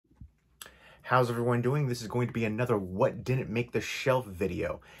How's everyone doing? This is going to be another What Didn't Make the Shelf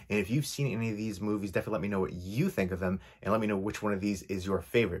video. And if you've seen any of these movies, definitely let me know what you think of them and let me know which one of these is your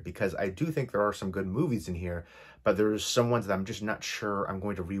favorite, because I do think there are some good movies in here, but there's some ones that I'm just not sure I'm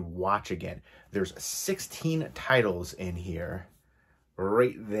going to rewatch again. There's 16 titles in here,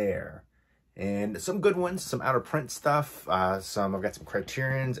 right there. And some good ones, some out of print stuff, I've got some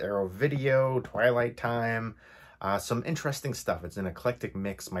Criterions, Arrow Video, Twilight Time, some interesting stuff. It's an eclectic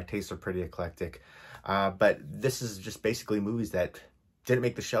mix. My tastes are pretty eclectic. But this is just basically movies that didn't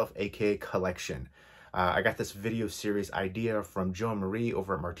make the shelf, aka collection. I got this video series idea from Joe and Marie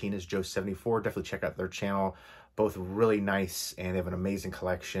over at Martinez Joe 74. Definitely check out their channel. Both really nice, and they have an amazing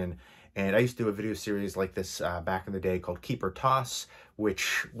collection. And I used to do a video series like this back in the day called Keep or Toss,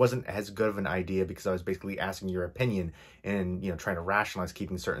 which wasn't as good of an idea because I was basically asking your opinion and, trying to rationalize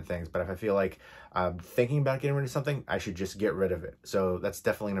keeping certain things. But if I feel like thinking about getting rid of something, I should just get rid of it. So that's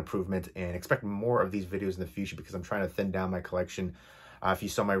definitely an improvement, and expect more of these videos in the future because I'm trying to thin down my collection. If you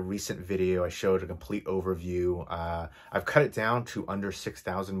saw my recent video, I showed a complete overview. I've cut it down to under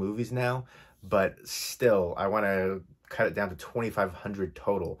 6,000 movies now, but still, I want to cut it down to 2,500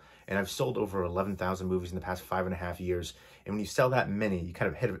 total. And I've sold over 11,000 movies in the past 5.5 years. And when you sell that many, you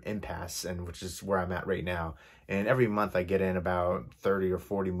kind of hit an impasse, and which is where I'm at right now. And every month I get in about 30 or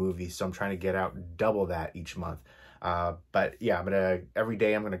 40 movies, so I'm trying to get out double that each month. But yeah, every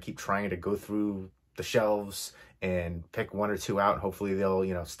day I'm gonna keep trying to go through the shelves and pick one or two out. Hopefully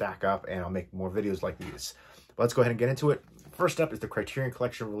they'll, stack up, and I'll make more videos like these. But let's go ahead and get into it. First up is the Criterion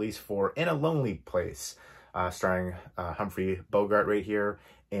Collection release for In a Lonely Place, starring Humphrey Bogart right here.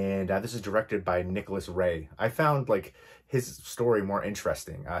 And this is directed by Nicholas Ray. I found his story more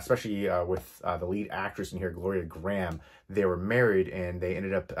interesting, especially with the lead actress in here, Gloria Graham. They were married and they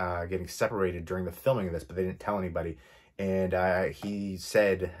ended up getting separated during the filming of this, but they didn't tell anybody. And he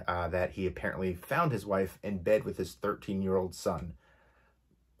said that he apparently found his wife in bed with his 13-year-old son.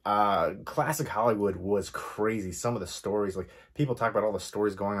 Classic Hollywood was crazy. Some of the stories, people talk about all the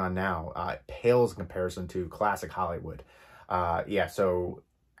stories going on now, it pales in comparison to classic Hollywood. Yeah, so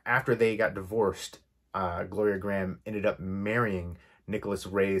after they got divorced, Gloria Graham ended up marrying Nicholas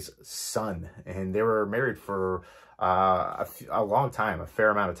Ray's son, and they were married for a long time, a fair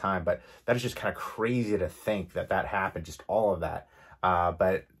amount of time. But that is just kind of crazy to think that that happened, just all of that.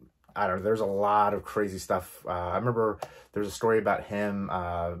 But I don't know, there's a lot of crazy stuff. I remember there's a story about him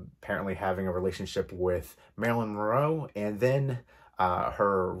apparently having a relationship with Marilyn Monroe, and then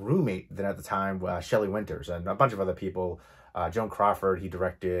her roommate then at the time, Shelley Winters, and a bunch of other people. Joan Crawford, he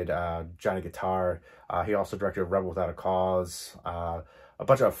directed Johnny Guitar. He also directed Rebel Without a Cause, a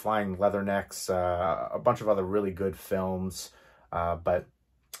bunch of Flying Leathernecks, a bunch of other really good films. But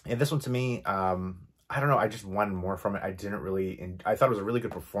this one to me, I don't know, I just wanted more from it. I thought it was a really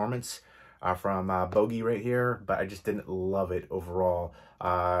good performance from Bogey right here, but I just didn't love it overall.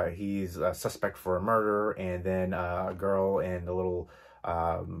 He's a suspect for a murder, and then a girl in the little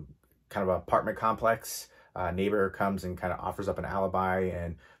kind of apartment complex. Neighbor comes and kind of offers up an alibi,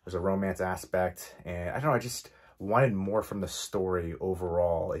 and there's a romance aspect. And I don't know, I just wanted more from the story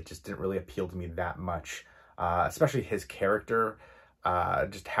overall. It just didn't really appeal to me that much, especially his character,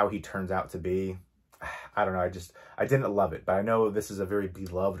 just how he turns out to be. I don't know, I didn't love it, but I know this is a very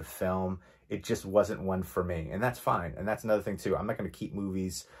beloved film. It just wasn't one for me, and that's fine. And that's another thing too. I'm not going to keep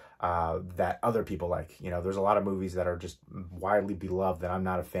movies that other people like. There's a lot of movies that are just widely beloved that I'm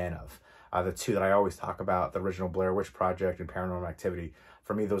not a fan of. The two that I always talk about, the original Blair Witch Project and Paranormal Activity,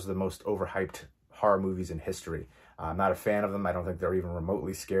 for me, those are the most overhyped horror movies in history. I'm not a fan of them. I don't think they're even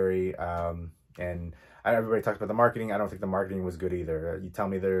remotely scary. And everybody talks about the marketing. I don't think the marketing was good either. You tell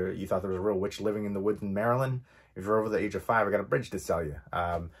me you thought there was a real witch living in the woods in Maryland. If you're over the age of 5, I got a bridge to sell you.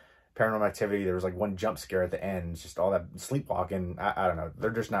 Paranormal Activity, there was one jump scare at the end. It's just all that sleepwalking. I don't know. They're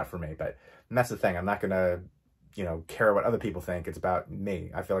just not for me. But that's the thing. I'm not going to, care what other people think. It's about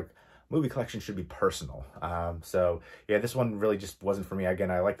me. I feel like movie collection should be personal. So yeah, this one really just wasn't for me. Again,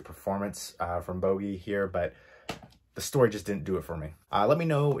 I like the performance from Bogey here, but the story just didn't do it for me. Let me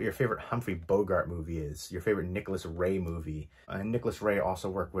know what your favorite Humphrey Bogart movie is, your favorite Nicholas Ray movie. Nicholas Ray also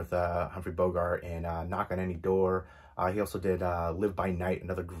worked with Humphrey Bogart in Knock on Any Door. He also did Live by Night,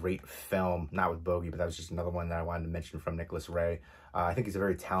 another great film, not with Bogey, but that was just another one that I wanted to mention from Nicholas Ray. I think he's a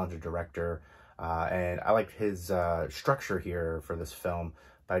very talented director, and I liked his structure here for this film,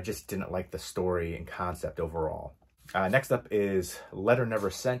 but I just didn't like the story and concept overall. Next up is Letter Never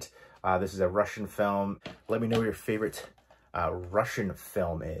Sent. This is a Russian film. Let me know what your favorite Russian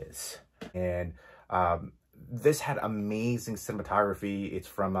film is. And this had amazing cinematography. It's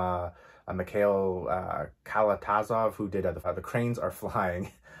from Mikhail Kalatazov, who did The Cranes Are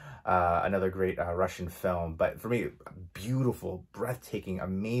Flying. another great Russian film. But for me, beautiful, breathtaking,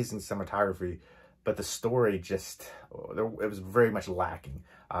 amazing cinematography. But the story just, it was very much lacking.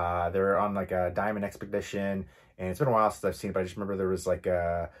 They're on like a diamond expedition, and it's been a while since I've seen it, but I just remember there was like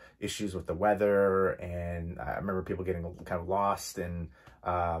issues with the weather, and I remember people getting kind of lost and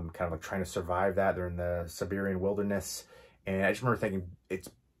kind of like trying to survive that. They're in the Siberian wilderness, and I just remember thinking it's,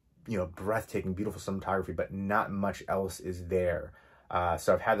 you know, breathtaking, beautiful cinematography, but not much else is there.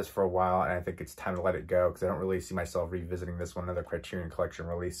 So I've had this for a while, and I think it's time to let it go because I don't really see myself revisiting this one, another Criterion Collection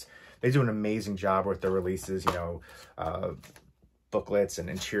release. They do an amazing job with their releases, you know, booklets and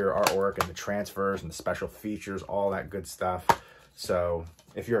interior artwork and the transfers and the special features, all that good stuff. So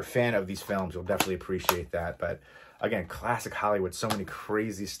if you're a fan of these films, you'll definitely appreciate that. But again, classic Hollywood, so many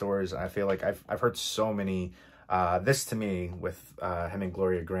crazy stories. I feel like I've heard so many. This to me with him and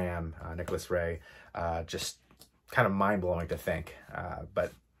Gloria Graham, Nicholas Ray, just kind of mind-blowing to think.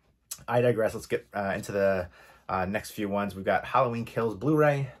 But I digress. Let's get into the next few ones. We've got Halloween Kills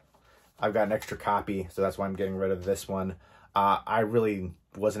Blu-ray. I've got an extra copy, so that's why I'm getting rid of this one. I really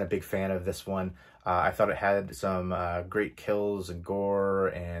wasn't a big fan of this one. I thought it had some great kills and gore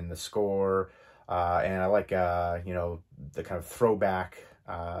and the score. And I like, you know, the kind of throwback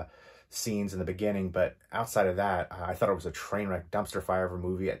scenes in the beginning, but outside of that, I thought it was a train wreck, dumpster fire of a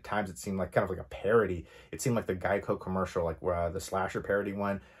movie. At times it seemed like kind of like a parody. It seemed like the Geico commercial, like the slasher parody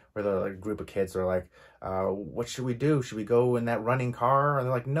one, where the like, group of kids are like, what should we do? Should we go in that running car? And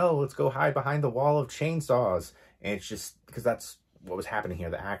they're like, no, let's go hide behind the wall of chainsaws. And it's just because that's what was happening here.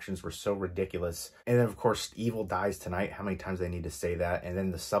 The actions were so ridiculous. And then, of course, evil dies tonight. How many times they need to say that? And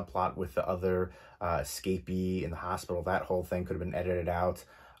then the subplot with the other escapee in the hospital, that whole thing could have been edited out.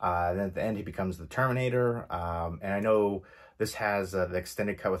 And then at the end, he becomes the Terminator. And I know this has the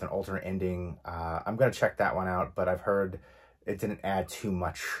extended cut with an alternate ending. I'm going to check that one out, but I've heard it didn't add too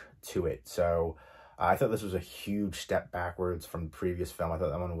much to it. So I thought this was a huge step backwards from the previous film. I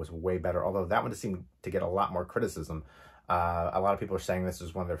thought that one was way better, although that one seemed to get a lot more criticism. A lot of people are saying this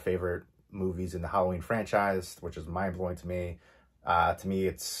is one of their favorite movies in the Halloween franchise, which is mind-blowing to me. To me,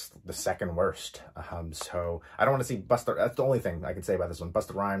 it's the second worst. So I don't want to see Busta. That's the only thing I can say about this one.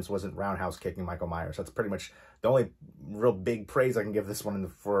 Busta Rhymes wasn't roundhouse kicking Michael Myers. That's pretty much the only real big praise I can give this one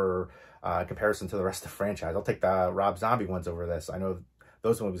for comparison to the rest of the franchise. I'll take the Rob Zombie ones over this. I know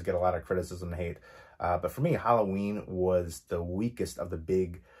those movies get a lot of criticism and hate. But for me, Halloween was the weakest of the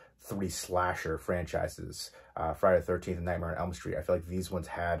big three slasher franchises. Friday the 13th and Nightmare on Elm Street. I feel like these ones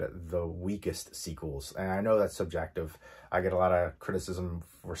had the weakest sequels. And I know that's subjective. I get a lot of criticism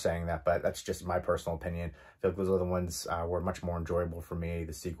for saying that, but that's just my personal opinion. I feel like those other ones were much more enjoyable for me,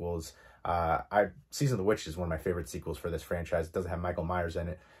 the sequels. Season of the Witch is one of my favorite sequels for this franchise. It doesn't have Michael Myers in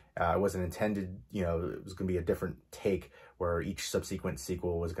it. It wasn't intended, you know, it was going to be a different take where each subsequent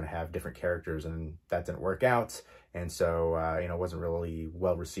sequel was going to have different characters, and that didn't work out. And so, you know, it wasn't really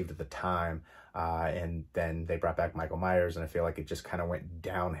well received at the time. And then they brought back Michael Myers, and I feel like it just kind of went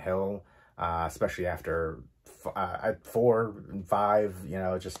downhill, especially after 4 and 5, you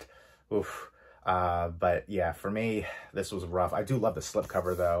know, just, oof. But yeah, for me, this was rough. I do love the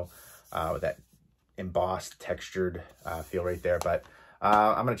slipcover though, with that embossed, textured feel right there. But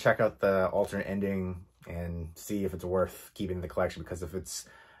I'm going to check out the alternate ending and see if it's worth keeping in the collection, because if it's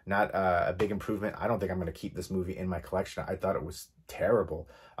not a big improvement, I don't think I'm going to keep this movie in my collection. I thought it was terrible.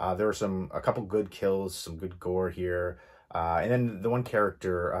 There were a couple good kills, some good gore here. And then the one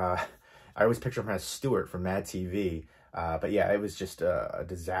character, I always picture him as Stuart from Mad TV. But yeah, it was just a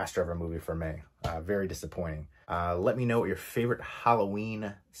disaster of a movie for me. Very disappointing. Let me know what your favorite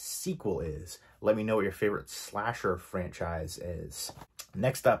Halloween sequel is. Let me know what your favorite slasher franchise is.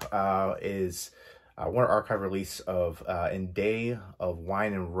 Next up is one archive release of In Day of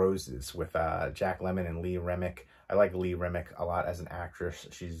Wine and Roses with Jack Lemmon and Lee Remick. I like Lee Remick a lot as an actress.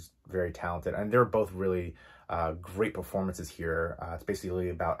 She's very talented, and they're both really great performances here. It's basically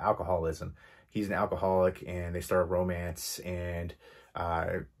about alcoholism. He's an alcoholic, and they start a romance, and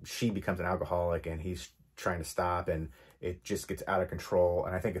she becomes an alcoholic, and he's trying to stop, and it just gets out of control.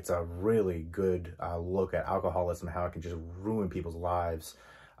 And I think it's a really good look at alcoholism and how it can just ruin people's lives.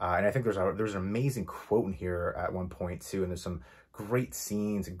 And I think there's an amazing quote in here at one point too, and there's some great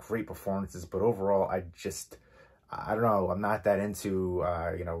scenes and great performances. But overall, I don't know, I'm not that into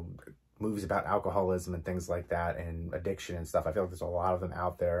you know, movies about alcoholism and things like that, and addiction and stuff. I feel like there's a lot of them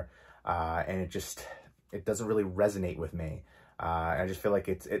out there, and it doesn't really resonate with me. I just feel like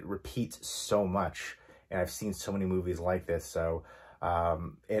it repeats so much, and I've seen so many movies like this. So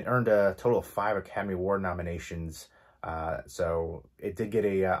it earned a total of 5 Academy Award nominations. So it did get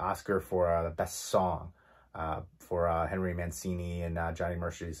a Oscar for the best song. for Henry Mancini and Johnny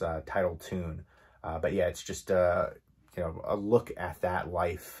Mercer's title tune. But yeah, it's just, a look at that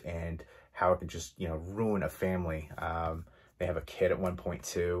life and how it can just, ruin a family. They have a kid at one point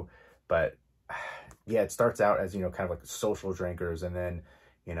too, but yeah, it starts out as, kind of like social drinkers, and then,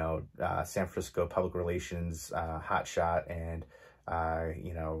 San Francisco public relations, hotshot, and,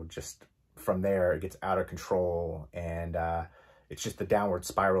 just from there it gets out of control, and it's just the downward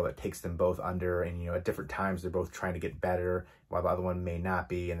spiral that takes them both under, and, at different times they're both trying to get better while the other one may not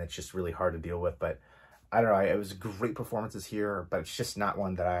be, and it's just really hard to deal with. But I don't know, it was great performances here, but it's just not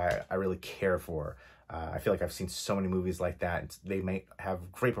one that I really care for. I feel like I've seen so many movies like that. They may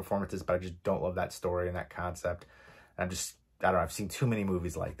have great performances, but I just don't love that story and that concept. I don't know, I've seen too many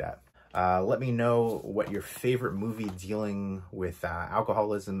movies like that. Let me know what your favorite movie dealing with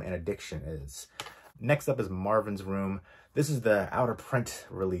alcoholism and addiction is. Next up is Marvin's Room. This is the out of print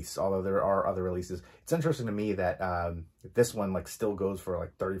release, although there are other releases. It's interesting to me that this one still goes for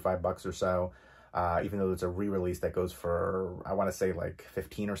like 35 bucks or so, even though it's a re-release that goes for, I want to say like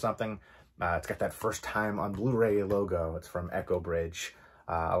 15 or something. It's got that first time on Blu-ray logo. It's from Echo Bridge.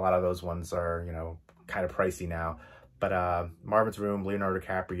 A lot of those ones are, kind of pricey now. But Marvin's Room, Leonardo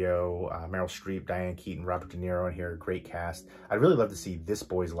DiCaprio, Meryl Streep, Diane Keaton, Robert De Niro in here, great cast. I'd really love to see This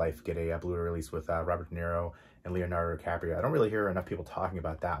Boy's Life get a Blu-ray release with Robert De Niro and Leonardo DiCaprio. I don't really hear enough people talking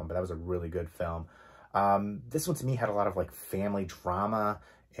about that one, but that was a really good film. This one to me had a lot of family drama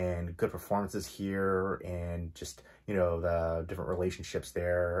and good performances here, and just, the different relationships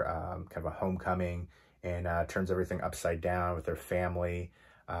there, kind of a homecoming, and turns everything upside down with their family.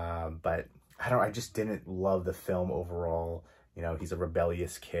 But I just didn't love the film overall. He's a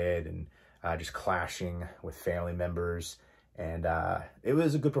rebellious kid and just clashing with family members. And it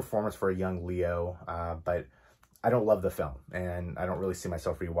was a good performance for a young Leo, but I don't love the film, and I don't really see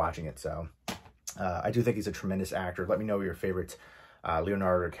myself rewatching it. So I do think he's a tremendous actor. Let me know what your favorite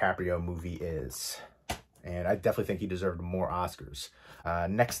Leonardo DiCaprio movie is. And I definitely think he deserved more Oscars.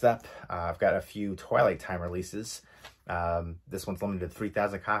 Next up, I've got a few Twilight Time releases. This one's limited to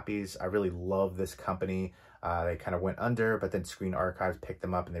 3,000 copies. I really love this company. They kind of went under, but then Screen Archives picked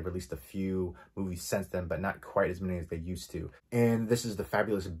them up, and they released a few movies since then, but not quite as many as they used to. And this is the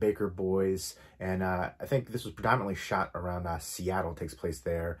Fabulous Baker Boys, and I think this was predominantly shot around Seattle, takes place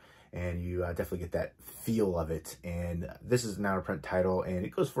there, and you definitely get that feel of it. And this is an out-of-print title, and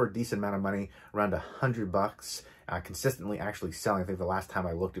it goes for a decent amount of money, around $100. Consistently actually selling. I think the last time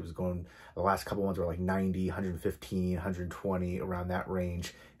I looked, it was going, the last couple ones were like 90, 115, 120, around that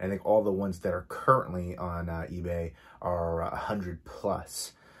range. And I think all the ones that are currently on eBay are 100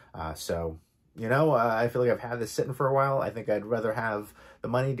 plus. So, I feel like I've had this sitting for a while. I think I'd rather have the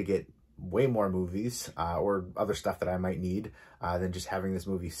money to get way more movies or other stuff that I might need than just having this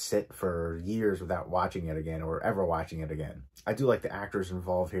movie sit for years without watching it again or ever watching it again. I do like the actors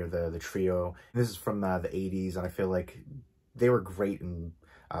involved here, the trio. This is from the 80s, and I feel like they were great in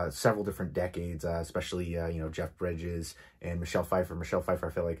several different decades, especially, Jeff Bridges and Michelle Pfeiffer. Michelle Pfeiffer,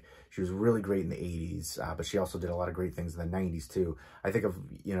 I feel like she was really great in the 80s, but she also did a lot of great things in the 90s too. I think of,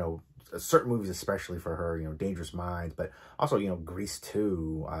 certain movies especially for her, Dangerous Minds, but also, Grease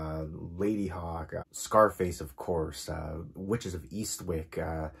 2, Lady Hawk, Scarface, of course, Witches of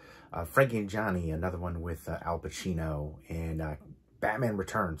Eastwick, Frankie and Johnny, another one with Al Pacino, and Batman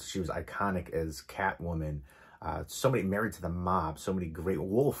Returns. She was iconic as Catwoman. So many, Married to the Mob, so many great,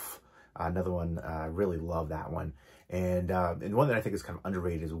 Wolf, another one, I really love that one. And one that I think is kind of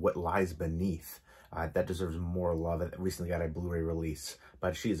underrated is What Lies Beneath. That deserves more love. It recently got a Blu-ray release,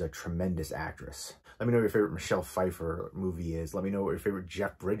 but she is a tremendous actress. Let me know what your favorite Michelle Pfeiffer movie is. Let me know what your favorite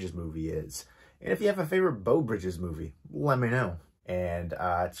Jeff Bridges movie is. And if you have a favorite Beau Bridges movie, let me know. And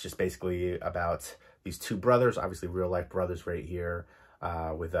it's just basically about these two brothers, obviously real life brothers right here,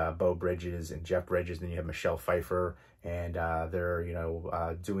 with Beau Bridges and Jeff Bridges. And then you have Michelle Pfeiffer, and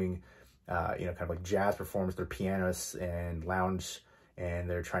they're, doing, kind of like jazz performance. They're pianists and lounge, and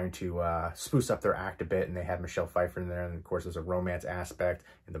they're trying to spruce up their act a bit, and they have Michelle Pfeiffer in there, and of course there's a romance aspect,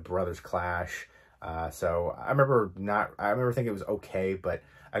 and the brothers clash. So I remember thinking it was okay, but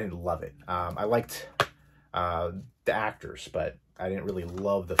I didn't love it. I liked the actors, but I didn't really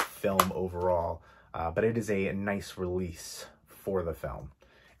love the film overall. But it is a nice release for the film.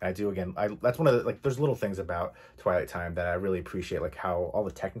 And I do, again, that's one of the, there's little things about Twilight Time that I really appreciate, like how all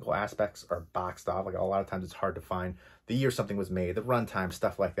the technical aspects are boxed off. Like a lot of times it's hard to find the year something was made, the runtime,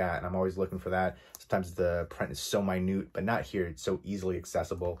 stuff like that. And I'm always looking for that. Sometimes the print is so minute, but not here. It's so easily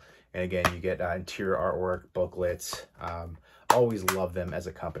accessible. And again, you get interior artwork, booklets. Always love them as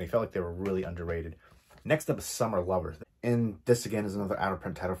a company. Felt like they were really underrated. Next up is Summer Lovers. And this again is another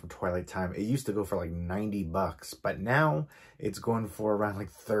out-of-print title from Twilight Time. It used to go for like 90 bucks, but now it's going for around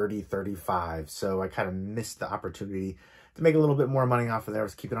like 30, 35. So I kind of missed the opportunity to make a little bit more money off of there. I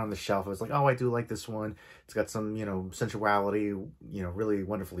was keeping it on the shelf. I was like, oh, I do like this one. It's got some, you know, sensuality, you know, really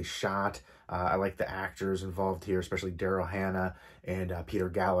wonderfully shot. I like the actors involved here, especially Daryl Hannah and Peter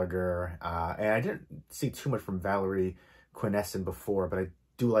Gallagher. And I didn't see too much from Valerie Quinessen before, but I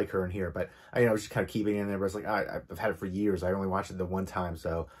do like her in here. But I was just kind of keeping it in there. But I was like, I've had it for years. I only watched it the one time.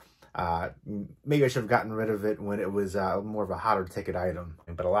 So maybe I should have gotten rid of it when it was more of a hotter ticket item.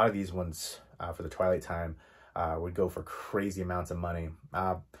 But a lot of these ones for the Twilight Time would go for crazy amounts of money.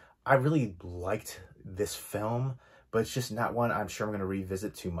 I really liked this film, but it's just not one I'm sure I'm going to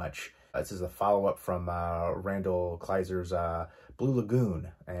revisit too much. This is a follow-up from Randall Kleiser's Blue Lagoon,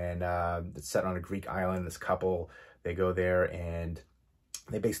 and it's set on a Greek island. This couple, they go there and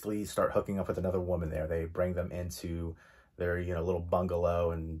they basically start hooking up with another woman there. They bring them into their, you know, little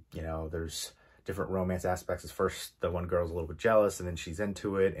bungalow, and, you know, there's different romance aspects. At first, the one girl's a little bit jealous, and then she's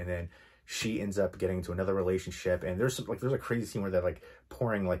into it, and then she ends up getting into another relationship. And there's a crazy scene where they're like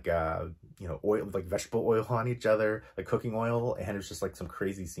pouring like you know, oil, like vegetable oil on each other, like cooking oil, and there's just like some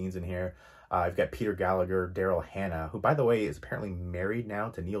crazy scenes in here. I've got Peter Gallagher, Daryl Hannah, who by the way is apparently married now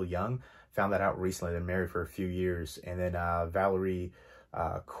to Neil Young. Found that out recently. They're married for a few years. And then Valerie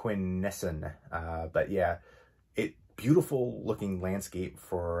Quinessen. But yeah, beautiful looking landscape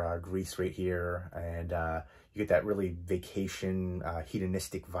for Greece right here, and you get that really vacation,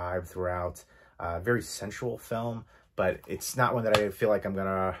 hedonistic vibe throughout. Very sensual film, but it's not one that I feel like I'm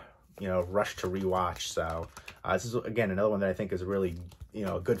gonna, you know, rush to rewatch. So this is again another one that I think is really, you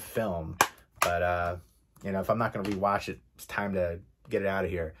know, a good film, but you know, if I'm not gonna rewatch it, it's time to get it out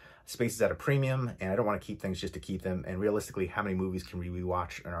of here. Space is at a premium, and I don't want to keep things just to keep them. And realistically, how many movies can we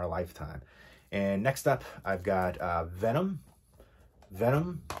rewatch in our lifetime? And next up, I've got Venom,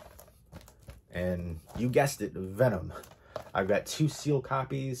 and you guessed it, Venom. I've got 2 sealed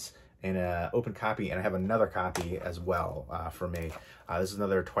copies and an open copy, and I have another copy as well for me. This is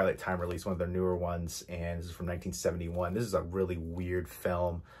another Twilight Time release, one of their newer ones, and this is from 1971. This is a really weird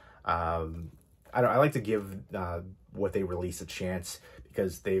film. I like to give what they release a chance,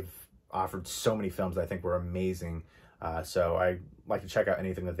 because they've offered so many films that I think were amazing. So I like to check out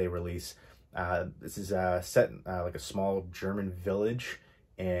anything that they release. This is set in like a small German village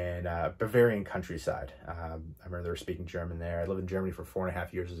in Bavarian countryside. I remember they were speaking German there. I lived in Germany for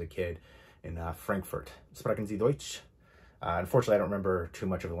 4.5 years as a kid in Frankfurt. Sprechen Sie Deutsch? Unfortunately, I don't remember too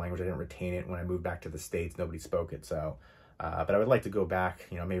much of the language. I didn't retain it when I moved back to the States. Nobody spoke it, so. But I would like to go back,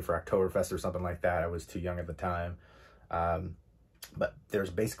 you know, maybe for Oktoberfest or something like that. I was too young at the time. But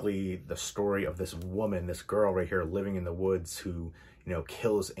there's basically the story of this woman, this girl right here living in the woods who, you know,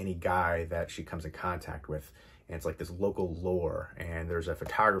 kills any guy that she comes in contact with. And it's like this local lore. And there's a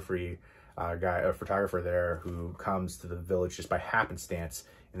photographer there who comes to the village just by happenstance,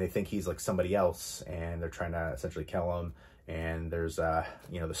 and they think he's like somebody else, and they're trying to essentially kill him. And there's,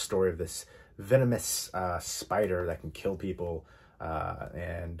 you know, the story of this venomous spider that can kill people,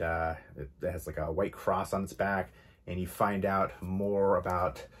 and it has like a white cross on its back. And you find out more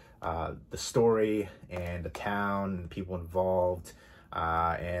about the story and the town and the people involved.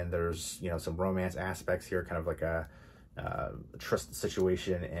 And there's, you know, some romance aspects here, kind of like a trust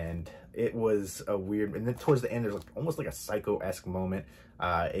situation. And it was a weird, and then towards the end, there's like, almost like a Psycho-esque moment.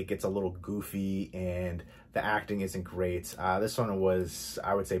 It gets a little goofy, and the acting isn't great. This one was,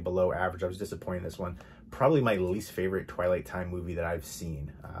 I would say, below average. I was disappointed in this one. Probably my least favorite Twilight Time movie that I've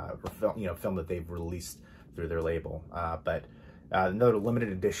seen, or you know, film that they've released through their label. But another limited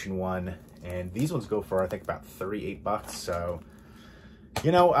edition one, and these ones go for, I think, about 38 bucks. So,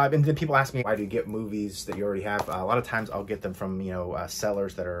 you know, and then people ask me, why do you get movies that you already have? A lot of times I'll get them from, you know,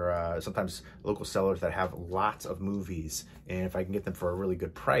 sellers that are, sometimes local sellers that have lots of movies. And if I can get them for a really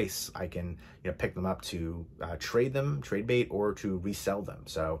good price, I can, you know, pick them up to trade bait, or to resell them.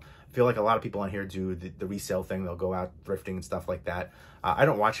 So I feel like a lot of people on here do the resale thing. They'll go out thrifting and stuff like that. I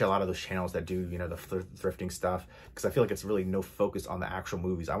don't watch a lot of those channels that do, you know, the thrifting stuff, because I feel like it's really no focus on the actual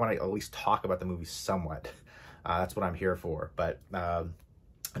movies. I want to at least talk about the movies somewhat. That's what I'm here for. But I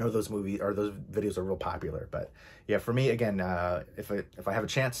know those movies, or those videos, are real popular. But yeah, for me, again, if I have a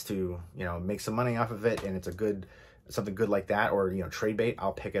chance to, you know, make some money off of it, and it's something good like that, or, you know, trade bait,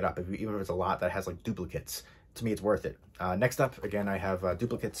 I'll pick it up. Even if it's a lot that has like duplicates, to me, it's worth it. Next up, again, I have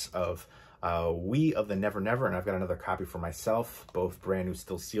duplicates of We of the Never Never, and I've got another copy for myself, both brand new,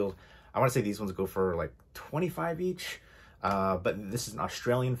 still sealed. I want to say these ones go for like 25 each. But this is an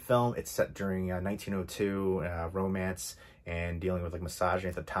Australian film. It's set during 1902, romance, and dealing with like misogyny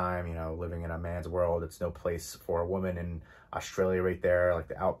at the time, you know, living in a man's world. It's no place for a woman in Australia right there, like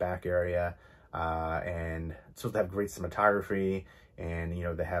the outback area. And it's supposed to have great cinematography, and, you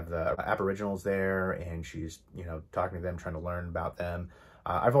know, they have the Aboriginals there, and she's, you know, talking to them, trying to learn about them.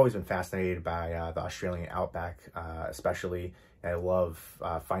 I've always been fascinated by the Australian outback, especially. And I love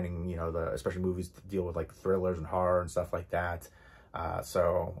finding, you know, especially movies that deal with like thrillers and horror and stuff like that.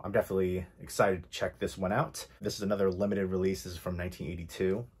 So I'm definitely excited to check this one out. This is another limited release. This is from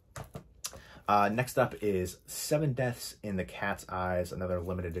 1982. Next up is Seven Deaths in the Cat's Eyes, another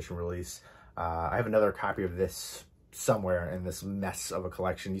limited edition release. I have another copy of this somewhere in this mess of a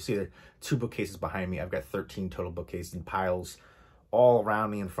collection. You see the 2 bookcases behind me. I've got 13 total bookcases and piles all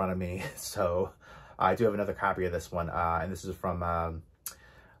around me in front of me. So I do have another copy of this one. And this is from,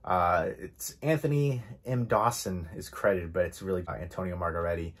 it's Anthony M. Dawson is credited, but it's really Antonio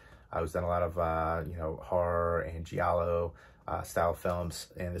Margaretti, who's done a lot of, you know, horror and giallo style films.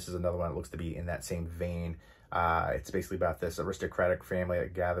 And this is another one that looks to be in that same vein. It's basically about this aristocratic family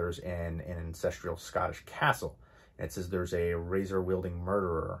that gathers in an ancestral Scottish castle. And it says there's a razor-wielding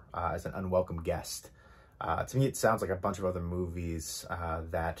murderer as an unwelcome guest. To me, it sounds like a bunch of other movies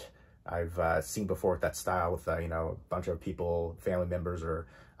that I've seen before with that style, with, you know, a bunch of people, family members, or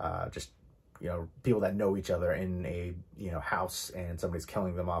just, you know, people that know each other in a, you know, house, and somebody's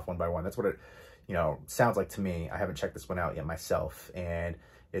killing them off one by one. That's what it, you know, sounds like to me. I haven't checked this one out yet myself. And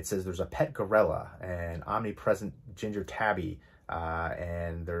it says there's a pet gorilla, an omnipresent ginger tabby,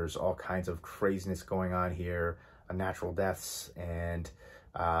 and there's all kinds of craziness going on here, natural deaths, and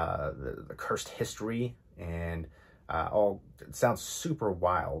the cursed history, and all it sounds super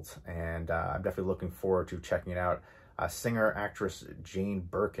wild. And I'm definitely looking forward to checking it out. Singer actress Jane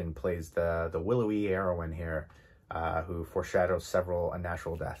Birkin plays the willowy heroine here, who foreshadows several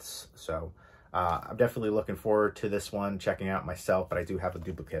unnatural deaths. So I'm definitely looking forward to this one, checking out myself, but I do have a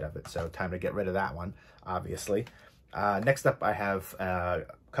duplicate of it, so time to get rid of that one, obviously. Next up, I have a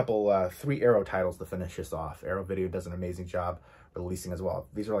couple, 3 Arrow titles to finish this off. Arrow Video does an amazing job releasing as well.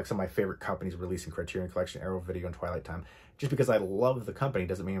 These are like some of my favorite companies releasing: Criterion Collection, Arrow Video, and Twilight Time. Just because I love the company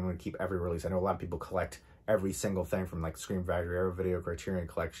doesn't mean I'm going to keep every release. I know a lot of people collect every single thing from like Scream Factory, Arrow Video, Criterion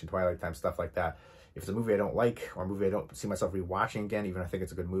Collection, Twilight Time, stuff like that. If it's a movie I don't like, or a movie I don't see myself rewatching again, even if I think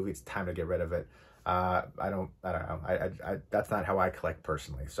it's a good movie, it's time to get rid of it. I don't know. That's not how I collect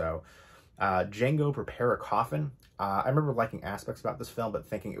personally. So, Django Prepare a Coffin. I remember liking aspects about this film, but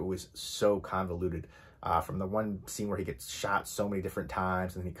thinking it was so convoluted. From the one scene where he gets shot so many different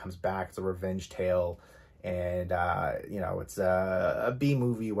times, and then he comes back, it's a revenge tale. And, you know, it's a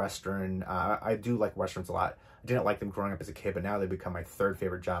B-movie Western. I do like Westerns a lot. I didn't like them growing up as a kid, but now they've become my 3rd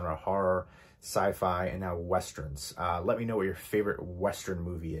favorite genre: horror, sci-fi, and now Westerns. Let me know what your favorite Western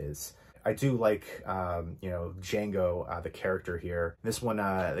movie is. I do like, you know, Django, the character here. This one,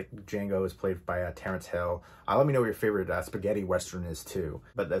 Django is played by Terrence Hill. Let me know what your favorite spaghetti Western is too.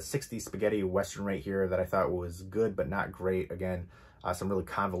 But the 60s spaghetti Western right here that I thought was good but not great. Again, some really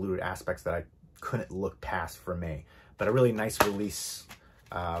convoluted aspects that I couldn't look past for me. But a really nice release.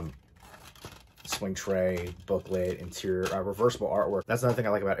 Swing tray, booklet, interior, reversible artwork. That's another thing I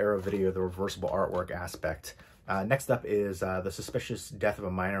like about Arrow Video, the reversible artwork aspect. Next up is The Suspicious Death of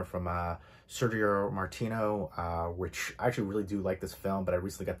a Minor from Sergio Martino, which I actually really do like this film, but I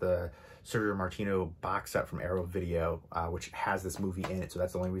recently got the Sergio Martino box set from Arrow Video, which has this movie in it, so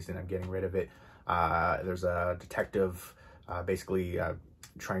that's the only reason I'm getting rid of it. There's a detective basically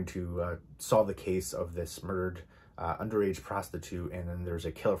trying to solve the case of this murdered underage prostitute, and then there's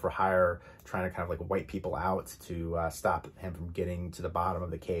a killer for hire trying to kind of like wipe people out to stop him from getting to the bottom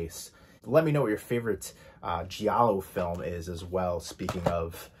of the case. Let me know what your favorite giallo film is as well, speaking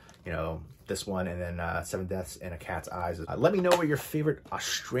of, you know, this one, and then Seven Deaths in a Cat's Eyes. Let me know what your favorite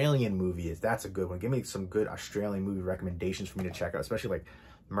Australian movie is. That's a good one. Give me some good Australian movie recommendations for me to check out, especially like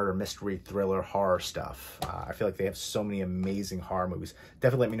murder, mystery, thriller, horror stuff. I feel like they have so many amazing horror movies.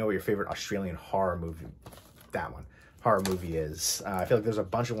 Definitely let me know what your favorite Australian horror movie, that one, horror movie is. I feel like there's a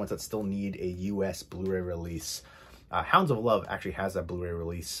bunch of ones that still need a US Blu-ray release. Hounds of Love actually has a Blu-ray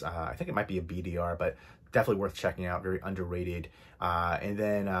release. I think it might be a BDR, but definitely worth checking out. Very underrated. And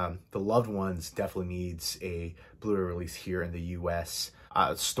then The Loved Ones definitely needs a Blu-ray release here in the US.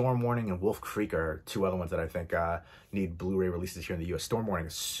 Storm Warning and Wolf Creek are 2 other ones that I think need Blu-ray releases here in the US. Storm Warning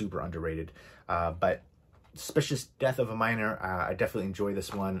is super underrated. But Suspicious Death of a Minor, I definitely enjoy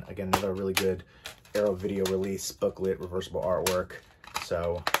this one. Again, another really good Arrow Video release, booklet, reversible artwork.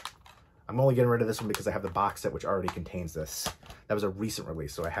 So I'm only getting rid of this one because I have the box set which already contains this. That was a recent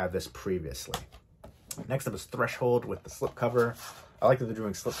release, so I had this previously. Next up is Threshold with the slipcover. I like that they're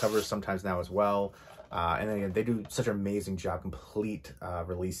doing slipcovers sometimes now as well. And then again, they do such an amazing job, complete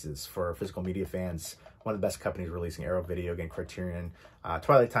releases for physical media fans. One of the best companies releasing Arrow Video, again, Criterion.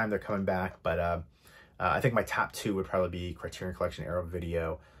 Twilight Time, they're coming back, but I think my top two would probably be Criterion Collection, Arrow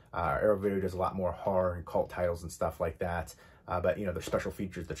Video. Arrow Video does a lot more horror and cult titles and stuff like that. But, you know, their special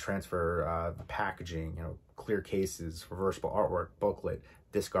features, the transfer, the packaging, you know, clear cases, reversible artwork, booklet,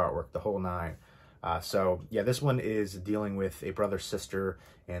 disc artwork, the whole nine. So, yeah, this one is dealing with a brother-sister,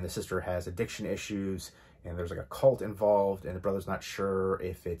 and the sister has addiction issues, and there's like a cult involved, and the brother's not sure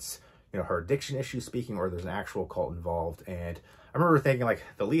if it's, you know, her addiction issues speaking or there's an actual cult involved. And I remember thinking, like,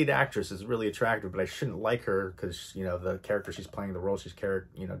 the lead actress is really attractive, but I shouldn't like her because, you know, the character she's playing, the role she's,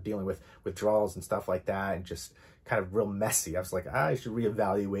 you know, dealing with withdrawals and stuff like that, and just kind of real messy. I was like, I should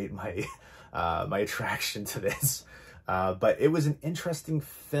reevaluate my my attraction to this. But it was an interesting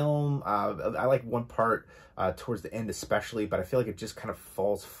film. I like one part towards the end especially, but I feel like it just kind of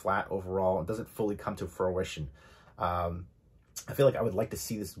falls flat overall and doesn't fully come to fruition. I feel like I would like to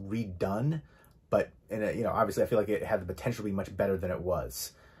see this redone, but you know, obviously I feel like it had the potential to be much better than it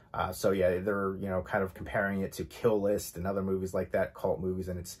was. So yeah, they're, you know, kind of comparing it to Kill List and other movies like that, cult movies,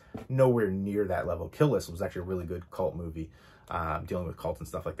 and it's nowhere near that level. Kill List was actually a really good cult movie, dealing with cults and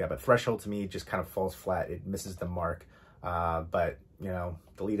stuff like that. But Threshold to me just kind of falls flat. It misses the mark. But you know,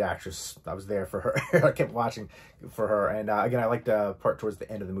 the lead actress, I was there for her. I kept watching for her, and again, I liked the part towards the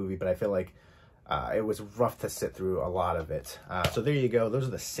end of the movie, but I feel like it was rough to sit through a lot of it. So there you go. Those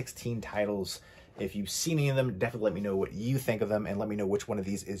are the 16 titles. If you've seen any of them, definitely let me know what you think of them, and let me know which one of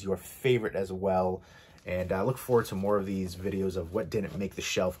these is your favorite as well. And I look forward to more of these videos of what didn't make the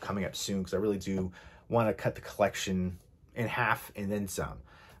shelf coming up soon, because I really do want to cut the collection in half and then some.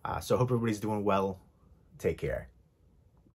 So I hope everybody's doing well. Take care.